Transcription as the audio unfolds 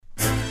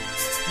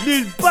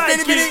Lil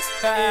BaYki.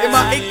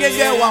 EmAiCk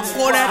ou à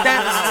connaître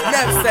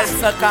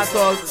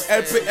 9714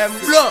 LPM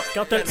Bloc.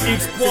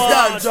 KARTEL-X C'est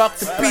Drogue,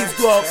 c'est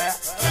Drogue,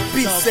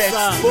 Sexe,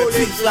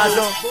 Pliss,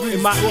 Lajen.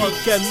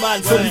 EmAiCk man,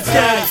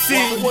 solitaire, si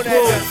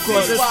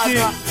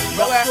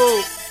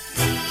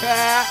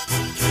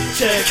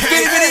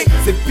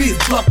c'est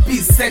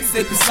Pliss, Sexe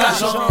et puis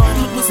Lajen. Tout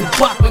le monde se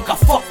bat, mais qu'à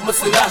fuck,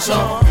 monsieur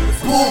Lajen.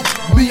 Boum,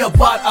 mi en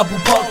bas à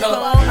bout banque. Dans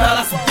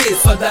la cité,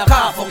 soldat,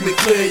 qu'à fuck mes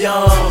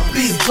crayons.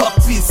 Pliss,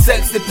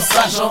 Sexe et puis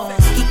Lajen.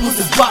 Tout le monde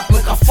se bat, mais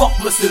qu'à fuck,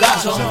 monsieur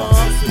Lajen.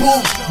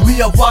 Boum,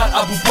 mi en bas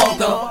à bout banque.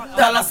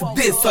 Dans la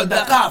cité,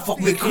 soldat, qu'à fuck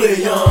mes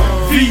crayons.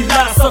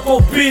 Villa sans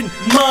copine,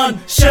 man.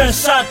 Chien,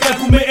 chat,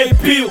 cagoumé et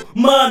pire,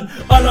 man.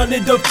 En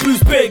année de plus,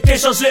 BaYki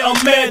changé en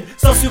med.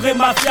 Censurer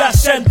mafia,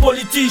 chaîne,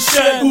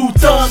 politicien.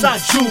 Autant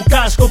chaque jour,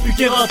 cash,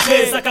 compliqué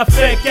rentrer. Ça qu'a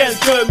fait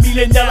quelques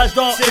millénaires, l'âge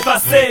d'or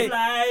effacé.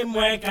 Fly,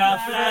 moins qu'à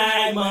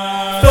fly,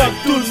 man. Fuck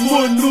tout le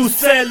monde, nous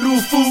c'est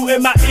loup fou.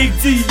 EmAiCk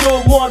dit yo,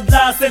 monde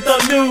là, c'est en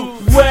nous.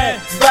 Ouais,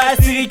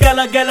 vas-y,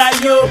 la gueule à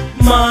yo,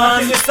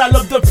 man. Les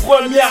salopes de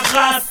première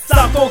race.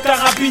 Sarko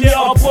carabiné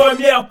en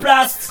première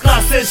place.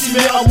 Tracé,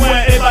 chimé en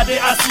moins, évadé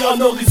assis en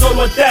horizon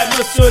lointain.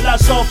 Monsieur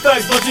l'agent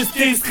fuck, votre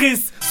justice,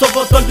 Chris. Sur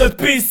votre de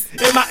pisse,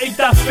 EmAiCk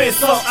t'a fait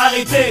sans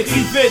arrêter.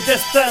 Rivé,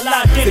 destin,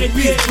 la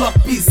guérinier.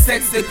 Pliss,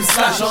 Sexe et puis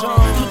Lajen. Tout le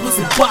monde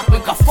se bat, mais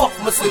qu'à fuck,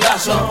 monsieur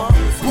Lajen.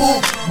 Boum,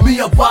 mi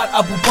en bas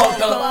à bout banque.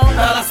 Dans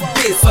la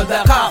cité,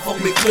 soldat, qu'à fuck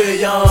mes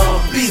crayons.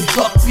 Pliss,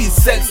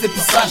 Sexe et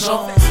puis Lajen.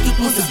 Tout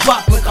le monde se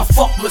bat, mais qu'à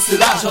fuck, monsieur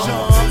Lajen.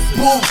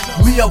 Boum,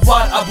 mi en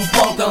bas à bout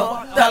banque.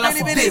 Dans la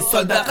cité,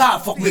 soldat, qu'à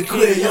fuck mes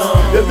crayons.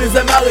 Le plus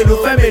amarré nous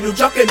fait, mais nous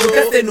choquer, nous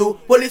tester nous.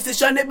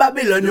 Politicien et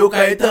Babylone, yo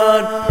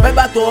kaitan. Mais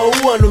bateau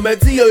ou on nous met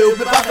dit yo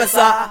peut pas faire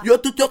ça. Yo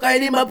tout yo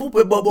kainima pour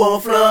pe bobo en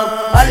flamme.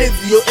 Allez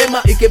yo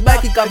EmAiCk et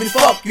BaYki kabin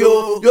fuck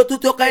yo. Yo tout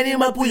yo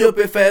kainima pour yo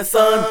peut faire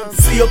ça.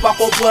 Si yo pas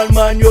comprendre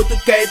man, yo tout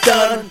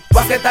kaitan.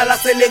 Parce que t'as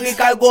l'accéléré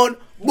calgon.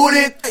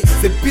 Boulik,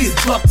 c'est Pliss,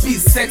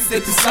 Sexe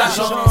et puis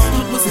Lajen. Tout le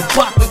monde se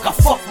bat, mais qu'à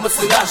fuck,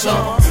 monsieur Lajen.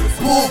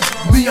 Boum,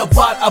 mi en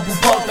bas à bout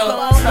banque.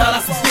 Dans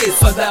la cité,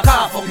 soldat,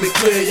 qu'à fuck mes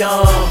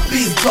crayons.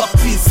 Pliss,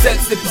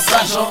 Sexe et puis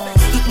Lajen.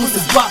 Tout le monde se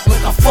bat, mais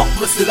qu'à fuck,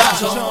 monsieur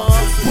Lajen.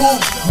 Boum,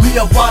 mi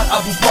en bas à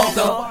bout banque.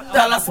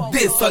 Dans la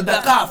cité,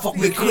 soldat, qu'à fuck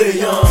mes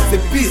crayons.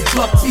 C'est Pliss,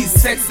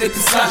 Sexe et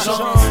puis Lajen.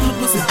 Tout le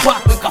monde se bat,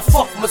 mais qu'à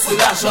fuck, monsieur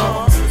Lajen.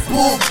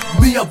 Boum,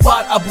 mi en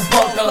bas à bout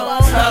banque.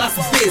 Dans la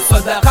cité,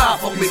 soldat, qu'à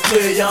fuck mes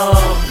crayons.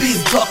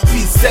 Pliss,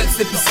 Sexe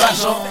et puis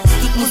Lajen.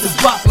 Tout le monde se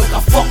bat, mais qu'à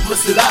fuck,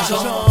 monsieur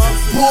Lajen.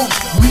 Boum,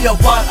 mi en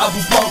bas à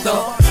bout banque.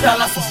 Dans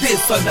la cité,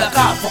 soldat,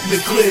 qu'à fuck mes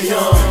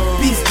crayons.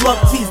 Pliss,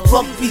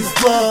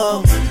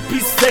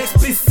 Sexe,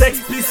 Pliss,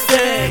 Sexe.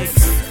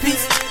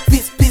 Pliss,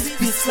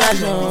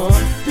 Lajen.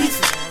 Pliss,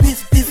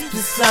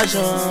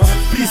 Lajen.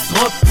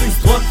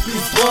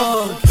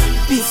 Drogue.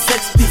 Pliss,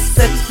 Sexe.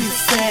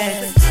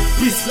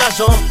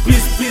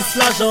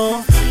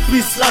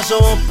 Pliss,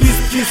 Lajen.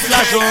 Pliss,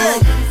 Lajen.